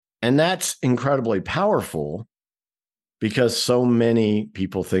And that's incredibly powerful because so many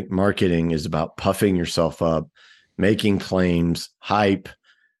people think marketing is about puffing yourself up, making claims, hype,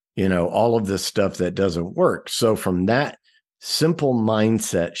 all of this stuff that doesn't work. So from that simple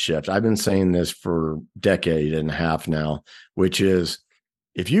mindset shift, I've been saying this for a decade and a half now, which is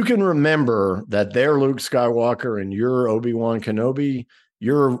if you can remember that they're Luke Skywalker and you're Obi-Wan Kenobi,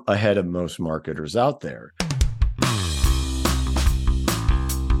 you're ahead of most marketers out there.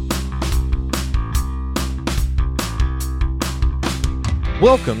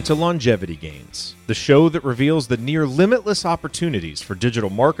 Welcome to Longevity Gains, the show that reveals the near limitless opportunities for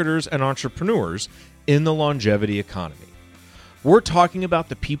digital marketers and entrepreneurs in the longevity economy. We're talking about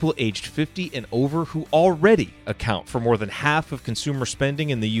the people aged 50 and over who already account for more than half of consumer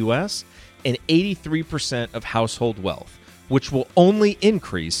spending in the U.S. and 83% of household wealth, which will only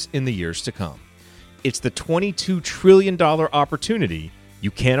increase in the years to come. It's the $22 trillion opportunity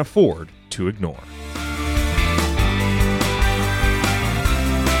you can't afford to ignore.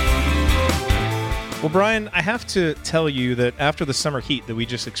 Well, Brian, I have to tell you that after the summer heat that we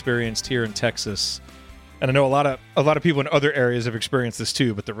just experienced here in Texas, and I know a lot of people in other areas have experienced this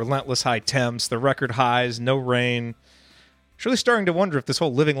too, but the relentless high temps, the record highs, no rain, it's really starting to wonder if this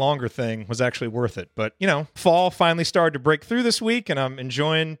whole living longer thing was actually worth it. But, fall finally started to break through this week, and I'm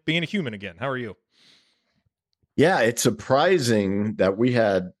enjoying being a human again. How are you? Yeah, it's surprising that we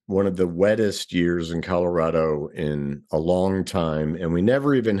had one of the wettest years in Colorado in a long time, and we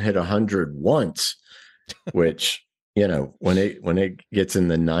never even hit 100 once. Which, when it gets in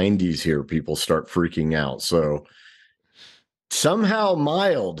the 90s here, people start freaking out. So somehow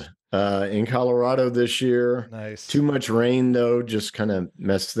mild in Colorado this year. Nice. Too much rain, though, just kind of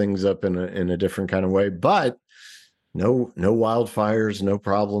messed things up in a different kind of way. But no wildfires, no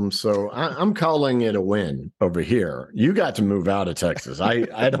problems. So I'm calling it a win over here. You got to move out of Texas.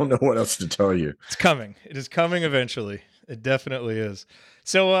 I don't know what else to tell you. It's coming. It is coming eventually. It definitely is.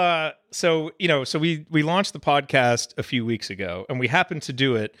 So we launched the podcast a few weeks ago, and we happened to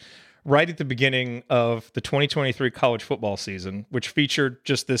do it right at the beginning of the 2023 college football season, which featured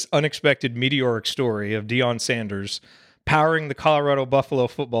just this unexpected meteoric story of Deion Sanders powering the Colorado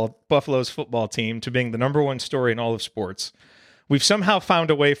Buffaloes football team to being the number one story in all of sports. We've somehow found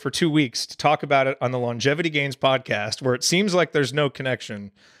a way for 2 weeks to talk about it on the Longevity Gains podcast, where it seems like there's no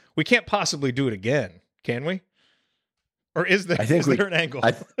connection. We can't possibly do it again, can we? Or is there an angle?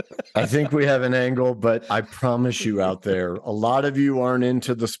 I think we have an angle, but I promise you out there, a lot of you aren't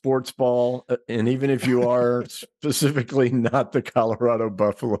into the sports ball. And even if you are, specifically not the Colorado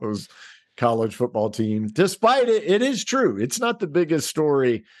Buffaloes college football team, despite it is true. It's not the biggest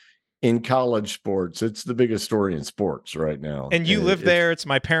story in college sports. It's the biggest story in sports right now. And you live there. It's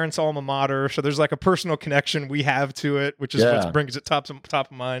my parents' alma mater. So there's like a personal connection we have to it, which is what brings it top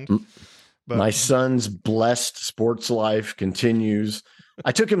of mind. But my son's blessed sports life continues.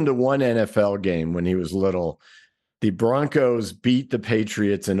 I took him to one NFL game when he was little. The Broncos beat the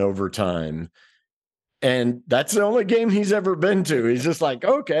Patriots in overtime. And that's the only game he's ever been to. He's just like,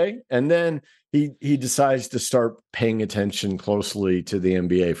 okay. And then he decides to start paying attention closely to the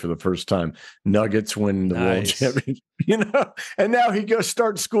NBA for the first time. Nuggets win the world championship, and now he goes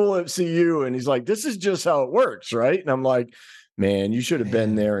start school at CU. And he's like, this is just how it works, right? And I'm like, man, you should have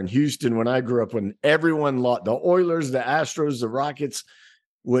been there in Houston when I grew up, when everyone lost. The Oilers, the Astros, the Rockets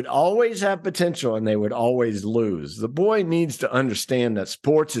would always have potential and they would always lose. The boy needs to understand that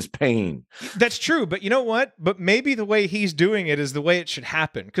sports is pain. That's true. But you know what? But maybe the way he's doing it is the way it should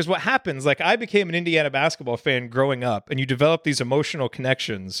happen. Because what happens, like I became an Indiana basketball fan growing up, and you develop these emotional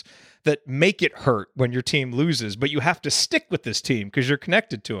connections that make it hurt when your team loses, but you have to stick with this team because you're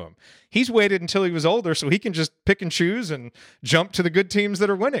connected to them. He's waited until he was older so he can just pick and choose and jump to the good teams that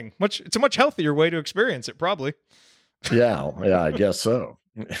are winning. It's a much healthier way to experience it, probably. Yeah, I guess so.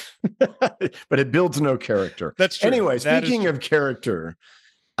 But it builds no character. That's true. Anyway, speaking of character,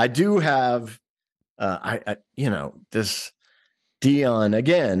 I do have, this Deion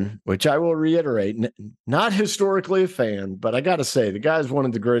again, which I will reiterate, not historically a fan, but I got to say the guy's one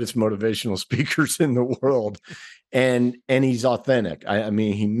of the greatest motivational speakers in the world, and he's authentic. I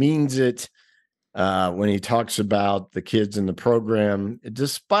mean, he means it when he talks about the kids in the program,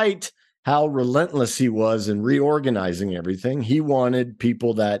 despite how relentless he was in reorganizing everything. He wanted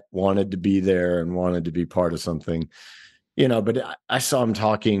people that wanted to be there and wanted to be part of something, but I saw him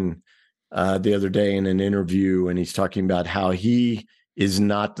talking the other day in an interview, and he's talking about how he is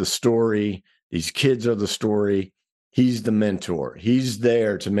not the story. These kids are the story. He's the mentor. He's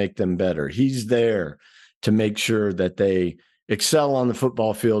there to make them better. He's there to make sure that they excel on the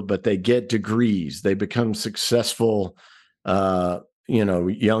football field, but they get degrees. They become successful,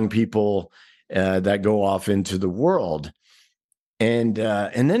 young people that go off into the world. And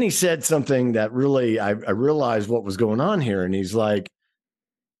then he said something that really, I realized what was going on here. And he's like,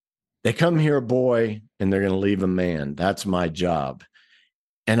 they come here a boy and they're going to leave a man. That's my job.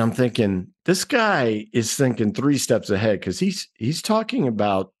 And I'm thinking, this guy is thinking 3 steps ahead, because he's talking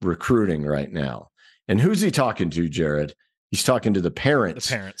about recruiting right now. And who's he talking to, Jared? He's talking to the parents.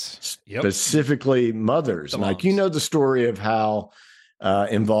 The parents. Yep. Specifically mothers. Like, the story of how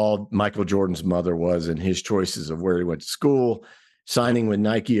involved Michael Jordan's mother was in his choices of where he went to school, signing with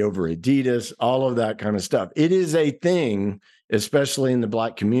Nike over Adidas, all of that kind of stuff. It is a thing, especially in the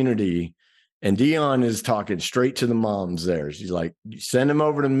Black community. And Deion is talking straight to the moms there. She's like, send him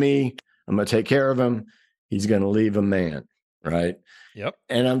over to me. I'm going to take care of him. He's going to leave a man. Right. Yep.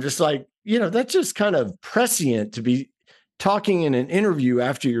 And I'm just like, that's just kind of prescient to be talking in an interview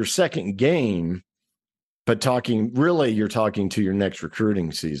after your second game, but you're talking to your next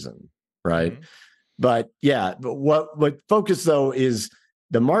recruiting season. Right. Mm-hmm. But what focus though is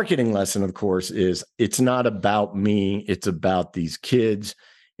the marketing lesson, of course, is it's not about me. It's about these kids.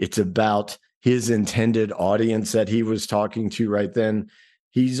 It's about his intended audience that he was talking to right then.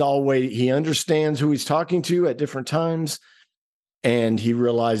 He understands who he's talking to at different times, and he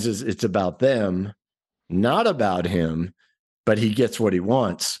realizes it's about them, not about him, but he gets what he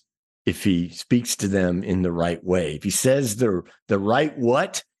wants if he speaks to them in the right way. If he says the right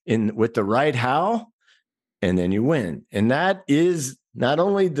what with the right how, and then you win. And that is not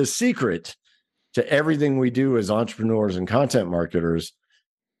only the secret to everything we do as entrepreneurs and content marketers,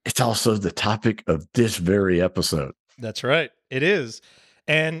 it's also the topic of this very episode. That's right. It is.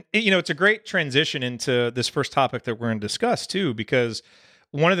 And, it's a great transition into this first topic that we're going to discuss, too, because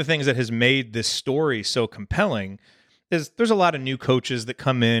one of the things that has made this story so compelling is there's a lot of new coaches that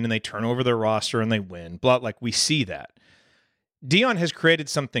come in and they turn over their roster and they win. Like, we see that. Deion has created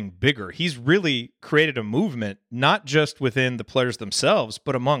something bigger. He's really created a movement, not just within the players themselves,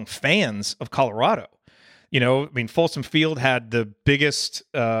 but among fans of Colorado. Folsom Field had the biggest,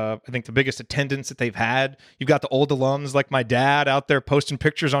 the biggest attendance that they've had. You've got the old alums like my dad out there posting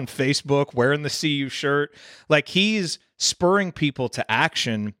pictures on Facebook, wearing the CU shirt. Like, he's spurring people to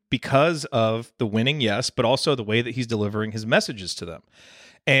action because of the winning, yes, but also the way that he's delivering his messages to them.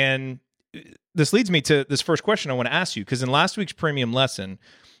 And this leads me to this first question I want to ask you, because in last week's premium lesson,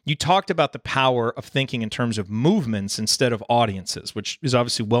 you talked about the power of thinking in terms of movements instead of audiences, which is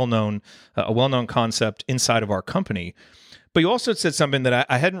obviously a well-known concept inside of our company. But you also said something that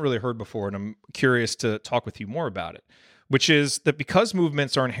I hadn't really heard before, and I'm curious to talk with you more about it, which is that because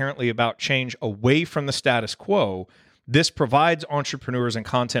movements are inherently about change away from the status quo, this provides entrepreneurs and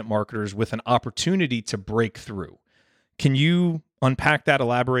content marketers with an opportunity to break through. Can you unpack that,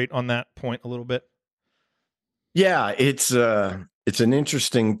 elaborate on that point a little bit? Yeah, it's an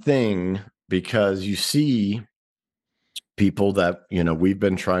interesting thing, because you see people that, we've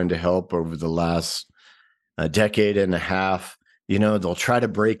been trying to help over the last decade and a half. They'll try to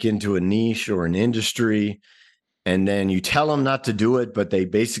break into a niche or an industry, and then you tell them not to do it, but they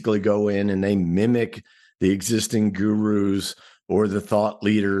basically go in and they mimic the existing gurus or the thought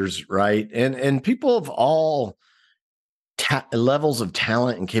leaders, right? And people of all levels of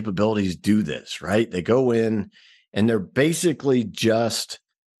talent and capabilities do this, right? They go in and they're basically just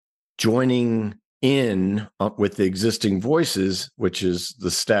joining in with the existing voices, which is the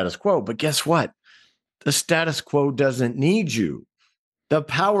status quo. But guess what? The status quo doesn't need you. The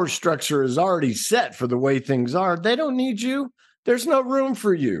power structure is already set for the way things are. They don't need you. There's no room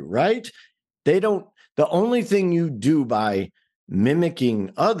for you, right? The only thing you do by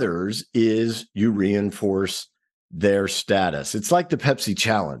mimicking others is you reinforce their status. It's like the Pepsi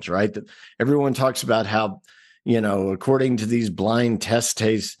challenge, right? That everyone talks about how, according to these blind test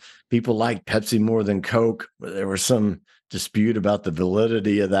tastes, people like Pepsi more than Coke. There was some dispute about the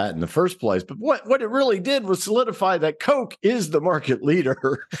validity of that in the first place. But what it really did was solidify that Coke is the market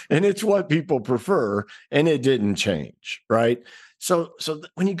leader and it's what people prefer, and it didn't change, right? So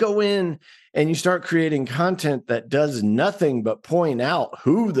when you go in and you start creating content that does nothing but point out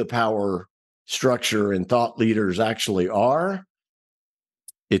who the power structure and thought leaders actually are,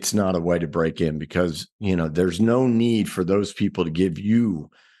 it's not a way to break in, because there's no need for those people to give you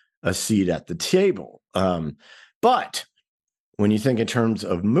a seat at the table. But when you think in terms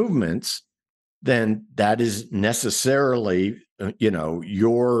of movements, then that is necessarily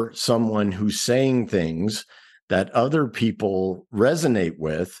you're someone who's saying things that other people resonate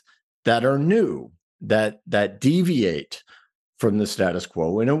with, that are new, that deviate from the status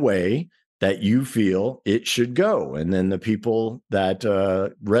quo in a way that you feel it should go. And then the people that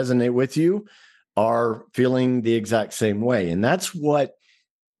resonate with you are feeling the exact same way. And that's what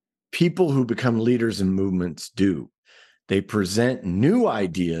people who become leaders in movements do. They present new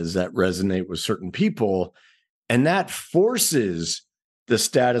ideas that resonate with certain people, and that forces the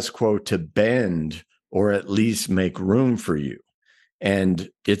status quo to bend or at least make room for you. And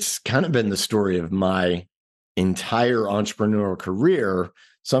it's kind of been the story of my entire entrepreneurial career,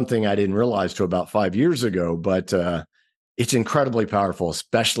 something I didn't realize till about 5 years ago, but it's incredibly powerful,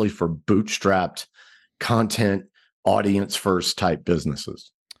 especially for bootstrapped content, audience first type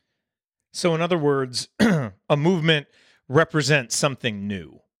businesses. So, in other words, a movement represents something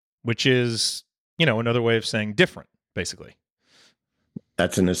new, which is, another way of saying different, basically.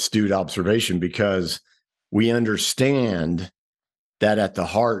 That's an astute observation, because we understand that at the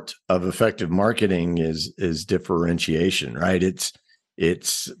heart of effective marketing is differentiation, right?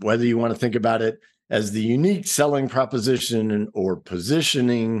 It's whether you want to think about it as the unique selling proposition or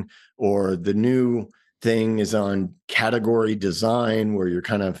positioning, or the new thing is on category design, where you're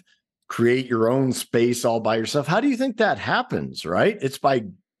kind of create your own space all by yourself. How do you think that happens, right? It's by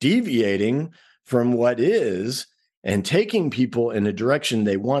deviating from what is and taking people in a direction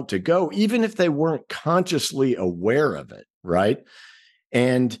they want to go, even if they weren't consciously aware of it, right?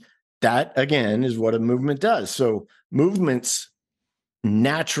 And that, again, is what a movement does. So movements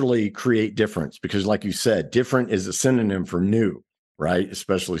naturally create difference, because, like you said, different is a synonym for new, right?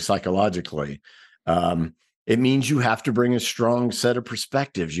 Especially psychologically. It means you have to bring a strong set of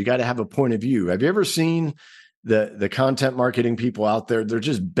perspectives. You got to have a point of view. Have you ever seen the content marketing people out there? They're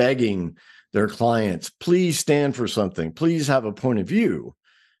just begging their clients, please stand for something. Please have a point of view,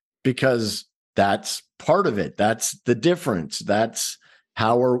 because that's part of it. That's the difference. That's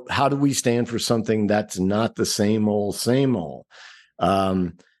how do we stand for something that's not the same old.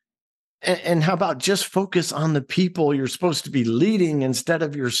 And how about just focus on the people you're supposed to be leading instead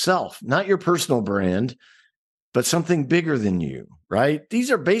of yourself, not your personal brand, but something bigger than you, right?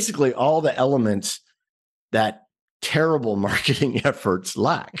 These are basically all the elements that terrible marketing efforts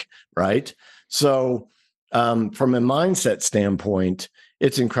lack, right? So from a mindset standpoint,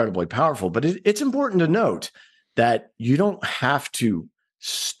 it's incredibly powerful. But it's important to note that you don't have to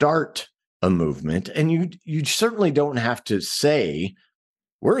start a movement, and you certainly don't have to say,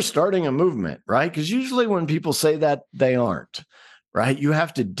 we're starting a movement, right? Because usually when people say that, they aren't, right? You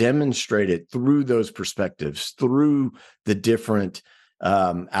have to demonstrate it through those perspectives, through the different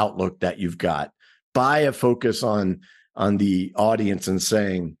outlook that you've got, by a focus on the audience and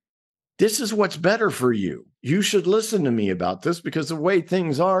saying, this is what's better for you. You should listen to me about this, because the way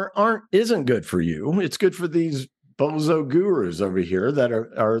things isn't good for you. It's good for these bozo gurus over here that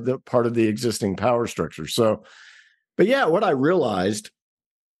are the part of the existing power structure. So, but yeah, what I realized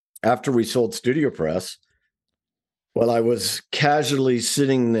after we sold Studio Press, while I was casually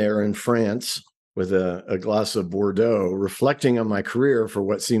sitting there in France with a glass of Bordeaux, reflecting on my career for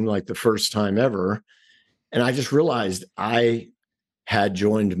what seemed like the first time ever, and I just realized I had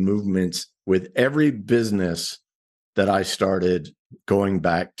joined movements with every business that I started going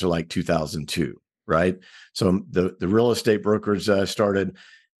back to like 2002, right? So the real estate brokers that I started,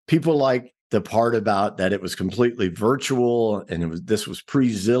 people like the part about that it was completely virtual, and this was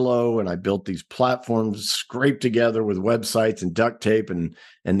pre-Zillow, and I built these platforms scraped together with websites and duct tape and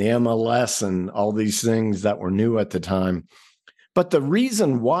the MLS and all these things that were new at the time. But the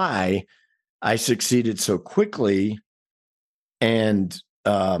reason why I succeeded so quickly and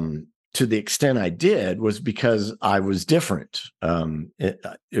to the extent I did was because I was different.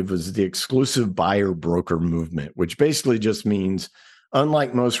 It was the exclusive buyer broker movement, which basically just means,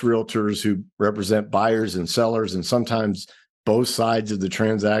 unlike most realtors who represent buyers and sellers and sometimes both sides of the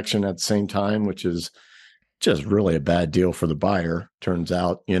transaction at the same time, which is just really a bad deal for the buyer, turns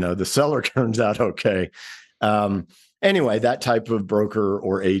out, the seller turns out okay. Anyway, that type of broker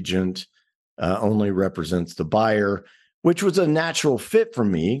or agent only represents the buyer, which was a natural fit for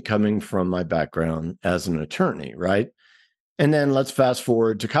me coming from my background as an attorney, right? And then let's fast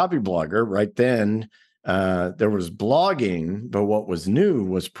forward to Copyblogger. Right then, there was blogging, but what was new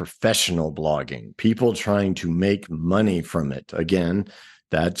was professional blogging, people trying to make money from it. Again,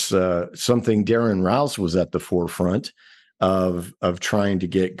 that's something Darren Rouse was at the forefront of trying to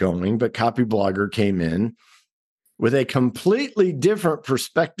get going, but Copyblogger came in with a completely different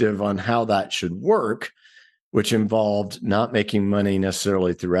perspective on how that should work, which involved not making money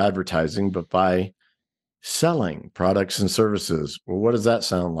necessarily through advertising, but by selling products and services. Well, what does that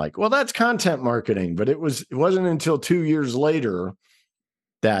sound like? Well, that's content marketing, but it wasn't until 2 years later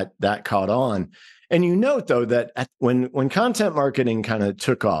that caught on. And you note, though, that when content marketing kind of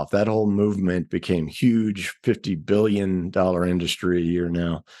took off, that whole movement became huge, $50 billion industry a year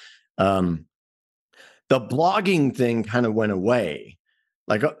now. the blogging thing kind of went away.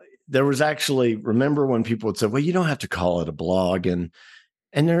 Like there was actually, remember when people would say, well, you don't have to call it a blog, and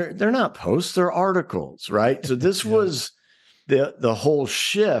they're not posts, they're articles, right? So this was the whole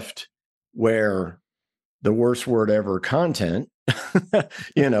shift where the worst word ever, content,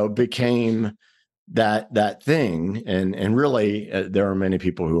 became that thing. And really, there are many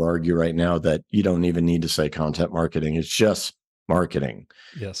people who argue right now that you don't even need to say content marketing. It's just marketing.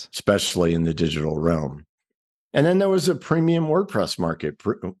 Yes. Especially in the digital realm. And then there was a premium WordPress market,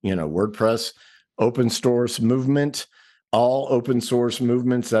 WordPress open source movement, all open source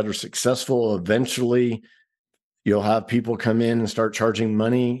movements that are successful. Eventually, you'll have people come in and start charging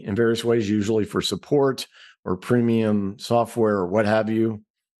money in various ways, usually for support or premium software or what have you.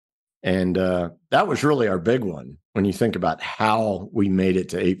 And that was really our big one. When you think about how we made it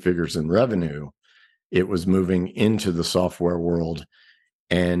to 8 figures in revenue, it was moving into the software world.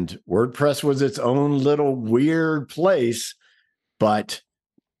 And WordPress was its own little weird place. But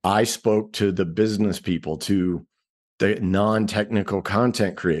I spoke to the business people, to the non-technical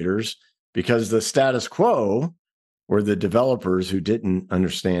content creators, because the status quo were the developers who didn't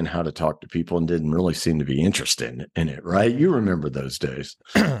understand how to talk to people and didn't really seem to be interested in it, right? You remember those days.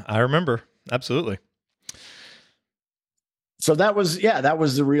 I remember. Absolutely. So that was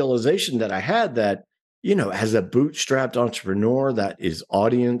the realization that I had, that, as a bootstrapped entrepreneur that is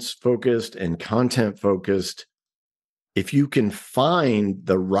audience focused and content focused, if you can find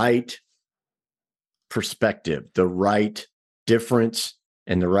the right perspective, the right difference,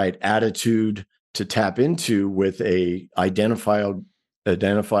 and the right attitude to tap into with a identifiable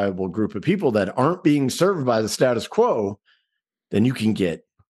group of people that aren't being served by the status quo, then you can get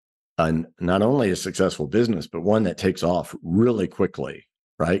not only a successful business, but one that takes off really quickly,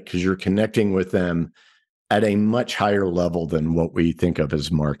 right? Because you're connecting with them at a much higher level than what we think of as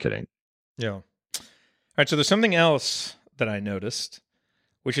marketing. Yeah. All right. So there's something else that I noticed,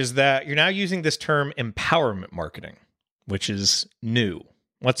 which is that you're now using this term empowerment marketing, which is new.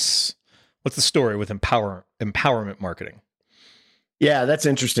 What's the story with empowerment marketing? Yeah, that's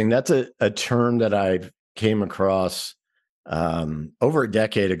interesting. That's a term that I came across over a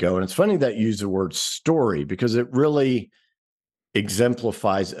decade ago. And it's funny that you use the word story, because it really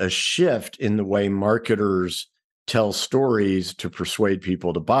exemplifies a shift in the way marketers tell stories to persuade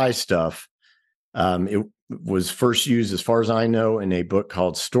people to buy stuff. It was first used, as far as I know, in a book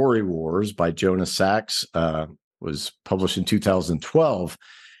called Story Wars by Jonah Sachs, was published in 2012.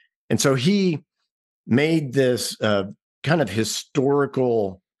 And so he made this kind of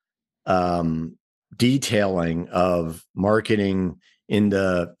historical detailing of marketing in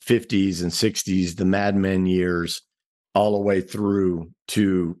the 50s and 60s, the Mad Men years, all the way through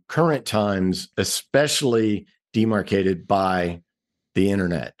to current times, especially demarcated by the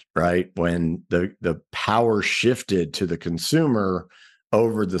internet, right? When the power shifted to the consumer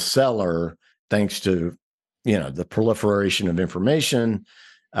over the seller, thanks to, the proliferation of information,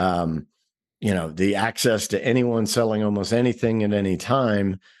 the access to anyone selling almost anything at any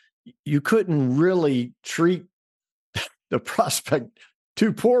time. You couldn't really treat the prospect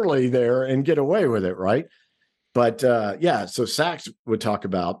too poorly there and get away with it, right? But so Sachs would talk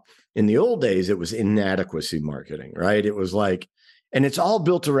about, in the old days, it was inadequacy marketing, right? It was like, and it's all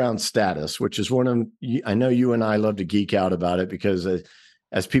built around status, which is I know you and I love to geek out about it, because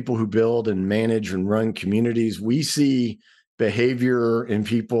as people who build and manage and run communities, we see behavior in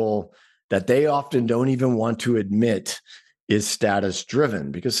people that they often don't even want to admit is status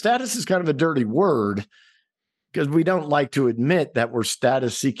driven, because status is kind of a dirty word, because we don't like to admit that we're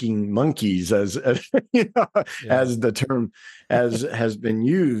status seeking monkeys, as the term has been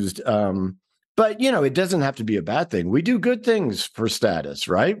used. But it doesn't have to be a bad thing. We do good things for status,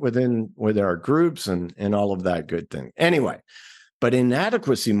 right? With our groups and all of that good thing. Anyway, but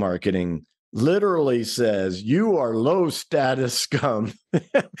inadequacy marketing literally says you are low status scum,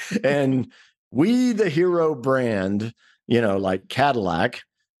 and we, the hero brand, like Cadillac.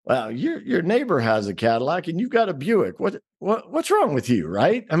 Well, your neighbor has a Cadillac and you've got a Buick. What's wrong with you,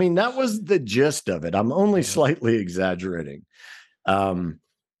 right? I mean, that was the gist of it. I'm only slightly exaggerating.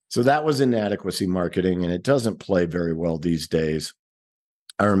 So that was inadequacy marketing, and it doesn't play very well these days.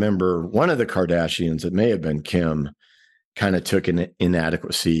 I remember one of the Kardashians, it may have been Kim, kind of took an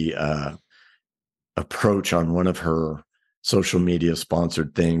inadequacy approach on one of her social media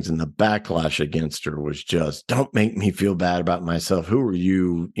sponsored things, and the backlash against her was just, don't make me feel bad about myself. Who are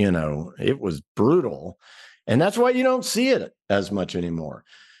you? It was brutal. And that's why you don't see it as much anymore.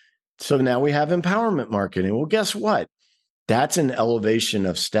 So now we have empowerment marketing. Well, guess what? That's an elevation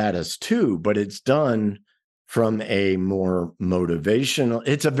of status too, but it's done from a more motivational,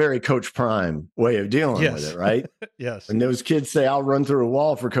 it's a very Coach Prime way of dealing with it, right? Yes. When those kids say, I'll run through a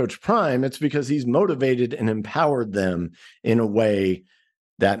wall for Coach Prime, it's because he's motivated and empowered them in a way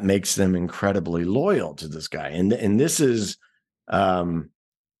that makes them incredibly loyal to this guy. And this is the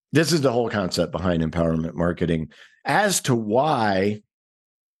whole concept behind empowerment marketing. As to why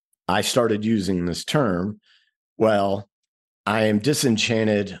I started using this term, well, I am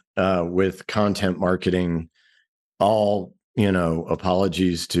disenchanted with content marketing. All,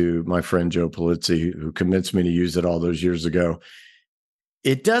 apologies to my friend Joe Polizzi, who convinced me to use it all those years ago.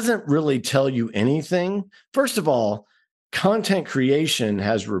 It doesn't really tell you anything. First of all, content creation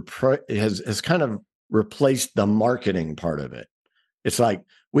has kind of replaced the marketing part of it. It's like,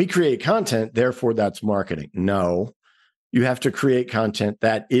 we create content, therefore that's marketing. No, you have to create content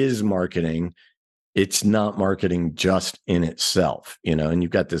that is marketing. It's not marketing just in itself, and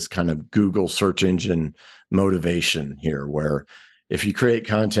you've got this kind of Google search engine motivation here, where if you create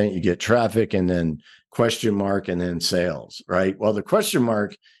content, you get traffic and then question mark and then sales, right? Well, the question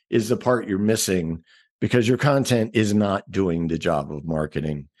mark is the part you're missing because your content is not doing the job of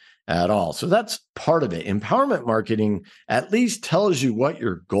marketing at all. So that's part of it. Empowerment marketing at least tells you what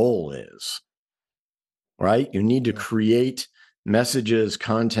your goal is, right? You need to create messages,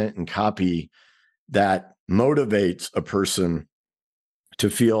 content, and copy that motivates a person to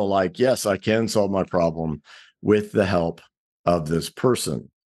feel like, yes, I can solve my problem with the help of this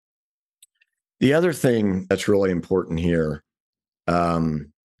person. The other thing that's really important here, and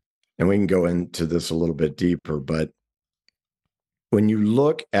we can go into this a little bit deeper, but when you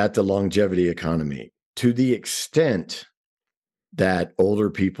look at the longevity economy, to the extent that older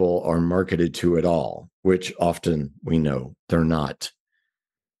people are marketed to at all, which often we know they're not,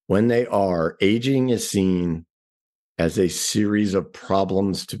 when they are, aging is seen as a series of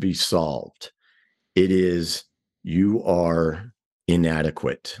problems to be solved. It is, you are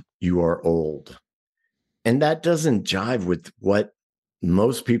inadequate, you are old. And that doesn't jive with what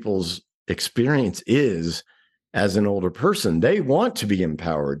most people's experience is as an older person. They want to be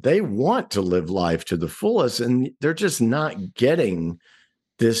empowered. They want to live life to the fullest, and they're just not getting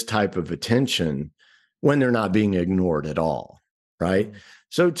this type of attention when they're not being ignored at all, right? Mm-hmm.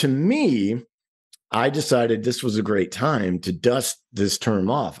 So to me, I decided this was a great time to dust this term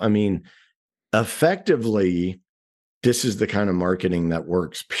off. I mean, effectively, this is the kind of marketing that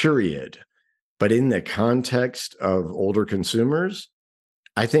works, period. But in the context of older consumers,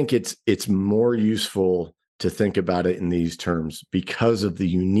 I think it's more useful to think about it in these terms because of the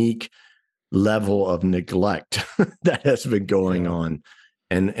unique level of neglect that has been going on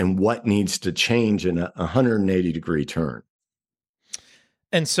and what needs to change in a 180-degree turn.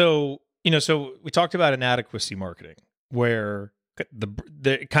 And so, so we talked about inadequacy marketing, where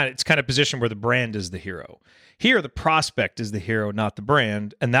it's kind of positioned where the brand is the hero. Here, the prospect is the hero, not the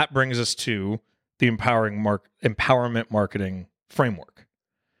brand, and that brings us to the empowerment marketing framework.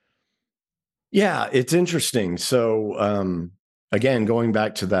 Yeah, it's interesting. So, again, going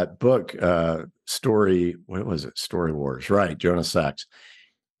back to that book, Story Wars, right? Jonas Sachs.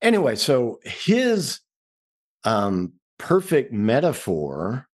 Anyway, so his perfect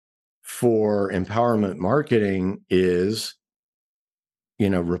metaphor for empowerment marketing is,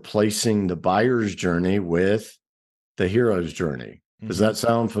 replacing the buyer's journey with the hero's journey. Does that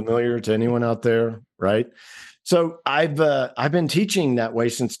sound familiar to anyone out there? Right. So I've been teaching that way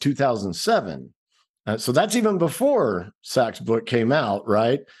since 2007. So that's even before Sachs' book came out.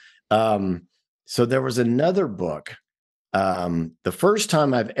 Right. So there was another book. The first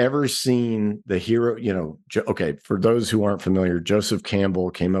time I've ever seen the hero, okay, for those who aren't familiar, Joseph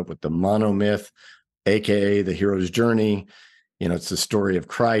Campbell came up with the monomyth, AKA the hero's journey. It's the story of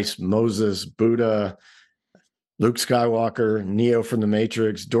Christ, Moses, Buddha, Luke Skywalker, Neo from the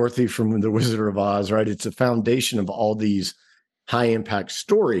Matrix, Dorothy from The Wizard of Oz, right? It's a foundation of all these high impact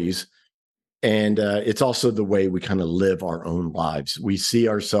stories. And it's also the way we kind of live our own lives. We see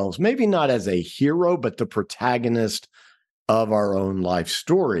ourselves maybe not as a hero, but the protagonist of our own life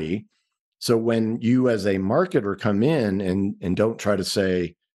story. So when you as a marketer come in and don't try to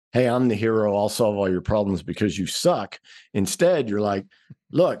say, hey, I'm the hero, I'll solve all your problems because you suck. Instead, you're like,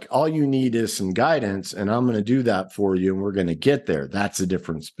 look, all you need is some guidance and I'm going to do that for you and we're going to get there. That's the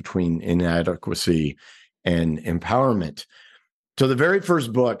difference between inadequacy and empowerment. So the very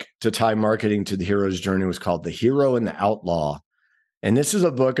first book to tie marketing to the hero's journey was called The Hero and the Outlaw. And this is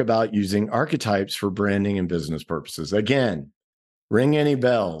a book about using archetypes for branding and business purposes. Again, ring any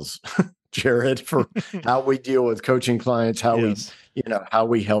bells, Jared, for how we deal with coaching clients, how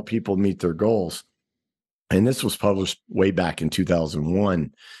we help people meet their goals. And this was published way back in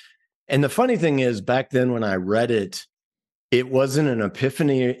 2001. And the funny thing is, back then when I read it, it wasn't an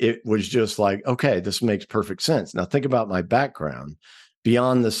epiphany. It was just like, okay, this makes perfect sense. Now think about my background.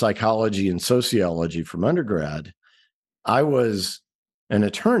 Beyond the psychology and sociology from undergrad, I was an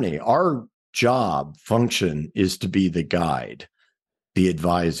attorney. Our job function is to be the guide, the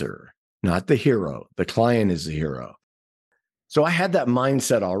advisor, not the hero. The client is the hero. So I had that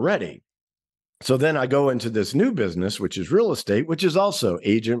mindset already. So then I go into this new business, which is real estate, which is also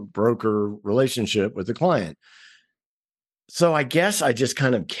agent broker relationship with the client. So I guess I just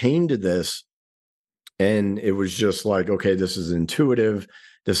kind of came to this and it was just like, okay, this is intuitive,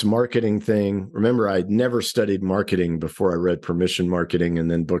 this marketing thing. Remember, I'd never studied marketing before I read Permission Marketing and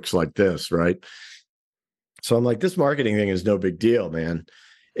then books like this, right? So I'm like, this marketing thing is no big deal, man.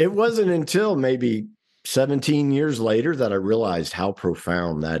 It wasn't until maybe 17 years later that I realized how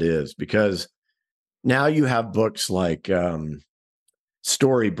profound that is, because now you have books like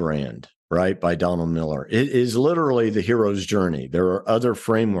Story Brand, right, by Donald Miller. It is literally the hero's journey. There are other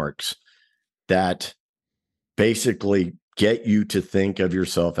frameworks that basically get you to think of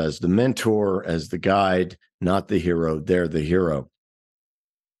yourself as the mentor, as the guide, not the hero. They're the hero.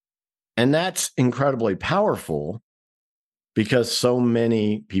 And that's incredibly powerful because so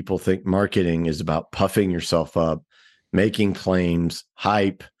many people think marketing is about puffing yourself up, making claims,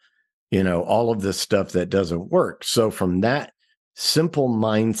 hype, all of this stuff that doesn't work. So from that simple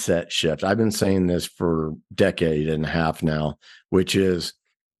mindset shift, I've been saying this for a decade and a half now, which is,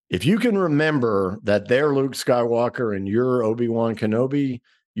 if you can remember that they're Luke Skywalker and you're Obi-Wan Kenobi,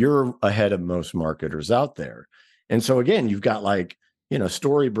 you're ahead of most marketers out there. And so again, you've got like,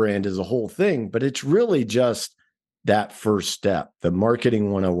 Story Brand is a whole thing, but it's really just that first step, the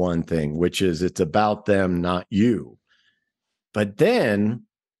marketing 101 thing, which is it's about them, not you. But then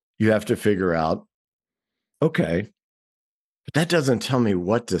you have to figure out, okay, but that doesn't tell me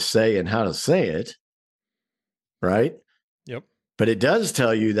what to say and how to say it, right? Yep. But it does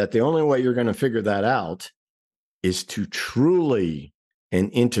tell you that the only way you're going to figure that out is to truly and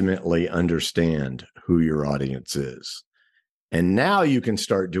intimately understand who your audience is. And now you can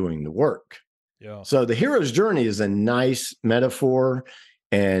start doing the work. Yeah. So the hero's journey is a nice metaphor,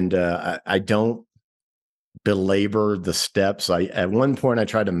 and I don't belabor the steps. At one point I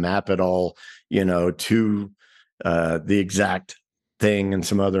tried to map it all, to the exact thing, and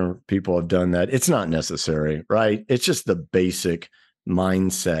some other people have done that. It's not necessary, right? It's just the basic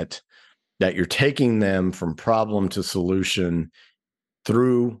mindset that you're taking them from problem to solution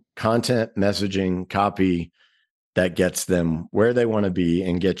through content, messaging, copy that gets them where they want to be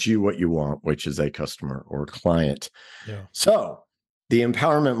and gets you what you want, which is a customer or client. Yeah. So the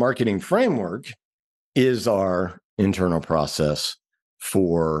empowerment marketing framework is our internal process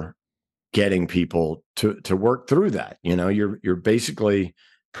for getting people to work through that. You're basically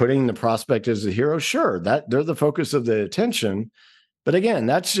putting the prospect as the hero. Sure, that they're the focus of the attention, but again,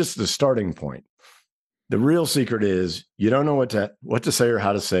 that's just the starting point. The real secret is you don't know what to say or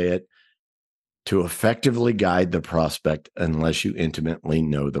how to say it to effectively guide the prospect unless you intimately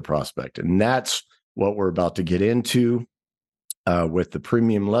know the prospect. And that's what we're about to get into with the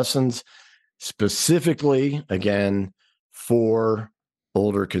premium lessons, specifically, again, for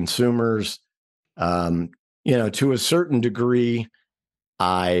older consumers. To a certain degree,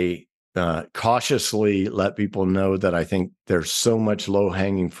 I cautiously let people know that I think there's so much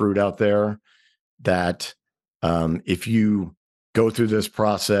low-hanging fruit out there that if you go through this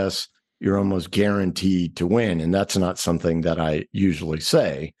process, you're almost guaranteed to win. And that's not something that I usually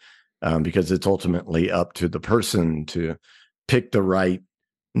say because it's ultimately up to the person to pick the right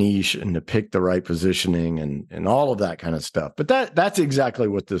niche and to pick the right positioning and all of that kind of stuff. But that's exactly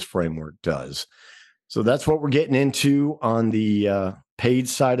what this framework does. So that's what we're getting into on the paid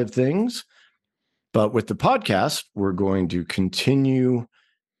side of things. But with the podcast, we're going to continue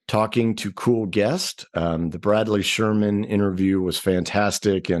talking to cool guests. The Bradley Sherman interview was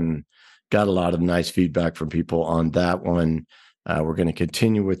fantastic and got a lot of nice feedback from people on that one. We're going to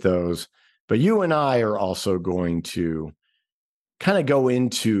continue with those. But you and I are also going to kind of go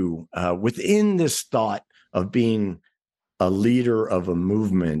into within this thought of being a leader of a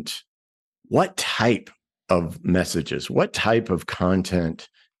movement, what type of messages, what type of content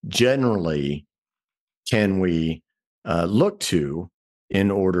generally can we look to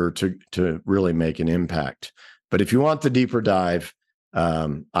in order to really make an impact. But if you want the deeper dive,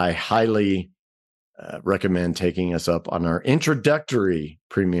 I highly recommend taking us up on our introductory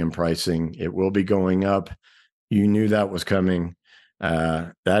premium pricing. It will be going up. You knew that was coming.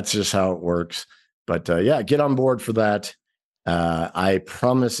 That's just how it works. But yeah, get on board for that. I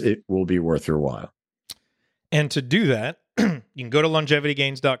promise it will be worth your while. And to do that, you can go to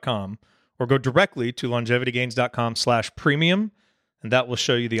longevitygains.com or go directly to longevitygains.com/premium, and that will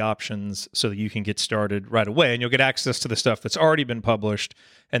show you the options so that you can get started right away, and you'll get access to the stuff that's already been published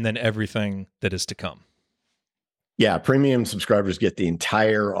and then everything that is to come. Yeah, premium subscribers get the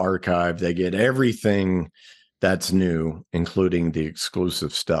entire archive. They get everything that's new, including the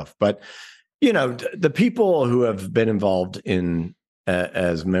exclusive stuff. But, the people who have been involved in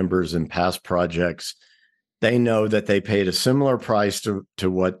as members in past projects, they know that they paid a similar price to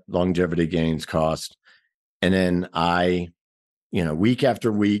what Longevity Gains cost. And then I, week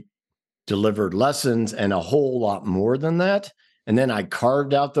after week, delivered lessons and a whole lot more than that. And then I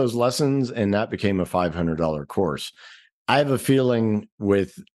carved out those lessons, and that became a $500 course. I have a feeling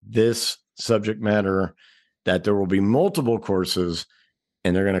with this subject matter that there will be multiple courses,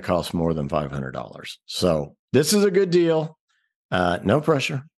 and they're going to cost more than $500. So this is a good deal. No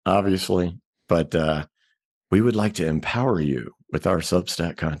pressure, obviously, but we would like to empower you with our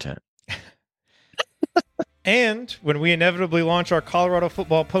Substack content. And when we inevitably launch our Colorado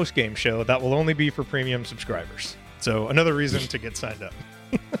football postgame show, that will only be for premium subscribers. So another reason to get signed up.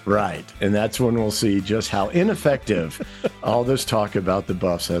 Right. And that's when we'll see just how ineffective all this talk about the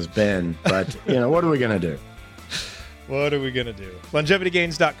Buffs has been. But, what are we going to do? What are we going to do?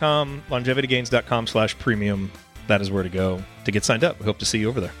 LongevityGains.com, longevitygains.com/premium. That is where to go to get signed up. We hope to see you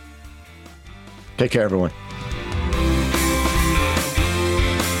over there. Take care, everyone.